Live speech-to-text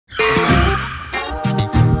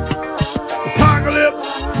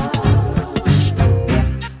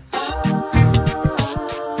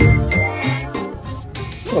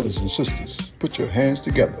and sisters, put your hands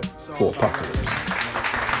together for Apocalypse.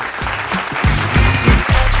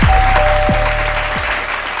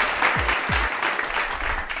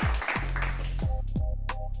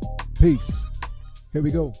 Peace. Here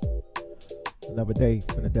we go. Another day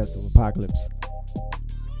from the depths of Apocalypse.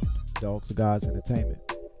 Dog Cigars Entertainment.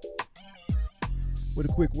 With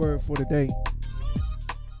a quick word for today.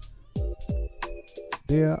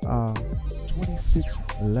 There are 26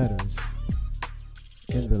 letters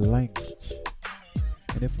in the language.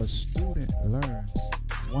 And if a student learns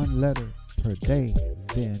one letter per day,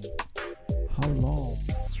 then how long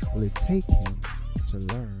will it take him to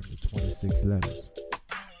learn the 26 letters?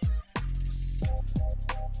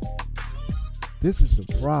 This is a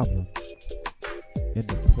problem in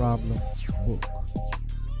the problem book.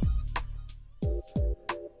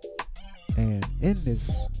 And in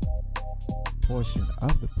this portion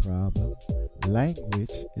of the problem,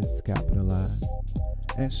 language is capitalized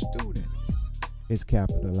and student is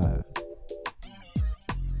capitalized.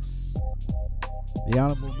 The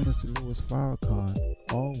Honorable Minister Louis Farrakhan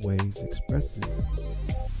always expresses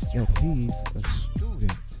that he's a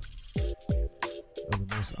student of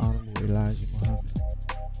the Most Honorable Elijah Muhammad.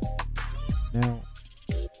 Now,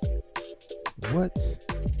 what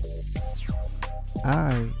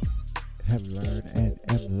I have learned and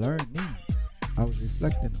am learning, I was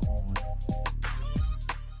reflecting on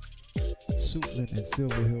Suitland and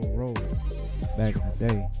Silver Hill Road back in the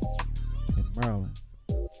day in Maryland,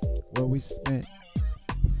 where we spent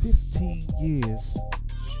 15 years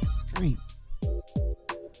straight,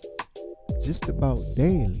 just about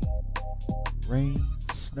daily, rain,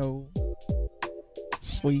 snow,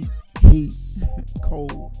 sleet, heat,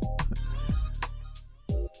 cold,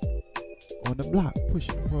 on the block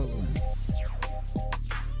pushing the program.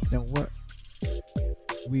 Now what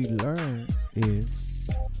we learn is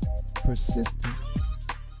persistence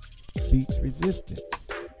beats resistance.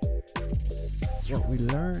 What we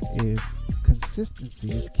learn is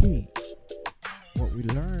consistency is key. What we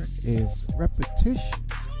learn is repetition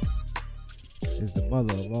is the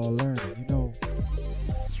mother of all learning. You know,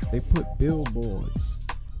 they put billboards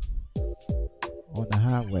on the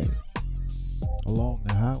highway, along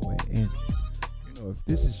the highway, and you know, if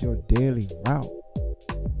this is your daily route,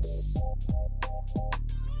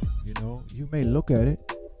 you know, you may look at it,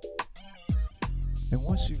 and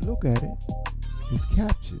once you look at it, it's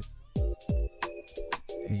captured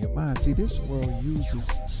in your mind. See, this world uses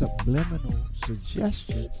subliminal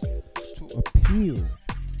suggestions to appeal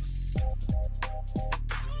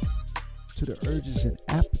to the urges and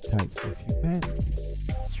appetites of humanity.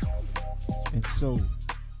 And so,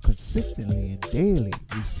 consistently and daily,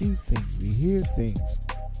 we see things, we hear things,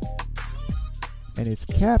 and it's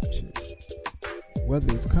captured,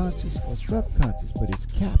 whether it's conscious or subconscious, but it's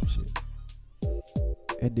captured.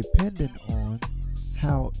 And depending on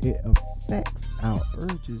how it affects our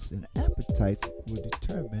urges and appetites will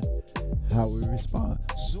determine how we respond.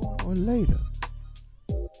 Sooner or later,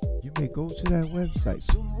 you may go to that website.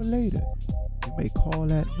 Sooner or later, you may call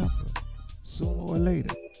that number. Sooner or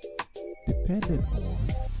later, depending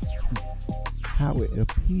on how it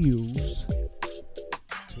appeals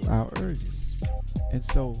to our urges. And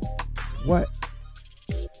so what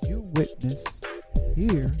you witness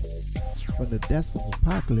here from the Deaths of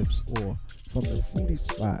Apocalypse, or from the Foodie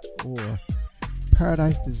Spot, or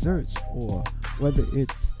Paradise Desserts, or whether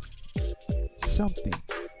it's something,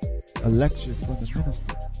 a lecture from the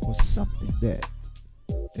minister, or something that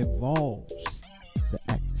involves the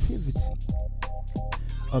activity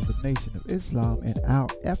of the Nation of Islam and our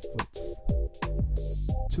efforts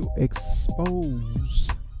to expose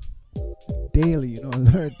daily, you know, I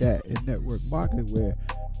learned that in network marketing, where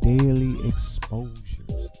daily exposures,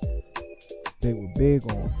 they were big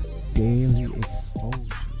on daily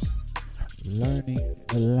exposures, learning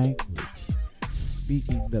the language,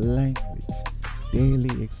 speaking the language,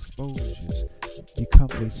 daily exposures,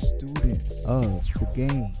 become a student of the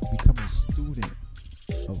game, become a student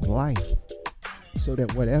of life, so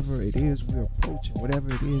that whatever it is we're approaching,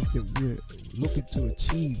 whatever it is that we're looking to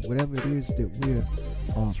achieve, whatever it is that we're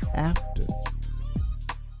after,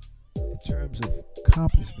 in terms of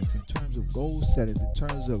accomplishments, in terms of goal settings, in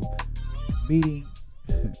terms of meeting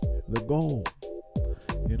the goal,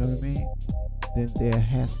 you know what I mean? Then there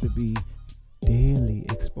has to be daily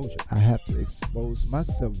exposure. I have to expose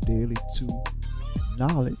myself daily to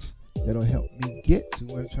knowledge that'll help me get to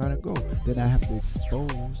where I'm trying to go. Then I have to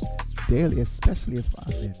expose daily, especially if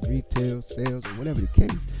I'm in retail, sales, or whatever the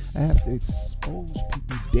case. I have to expose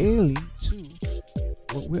people daily to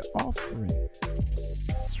what we're offering,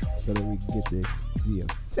 so that we can get the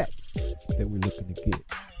effect that we're looking to get.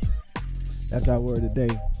 That's our word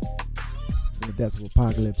today. from the Depths of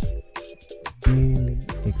Apocalypse Daily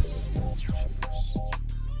Exposures.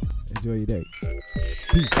 Enjoy your day.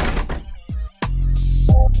 Peace.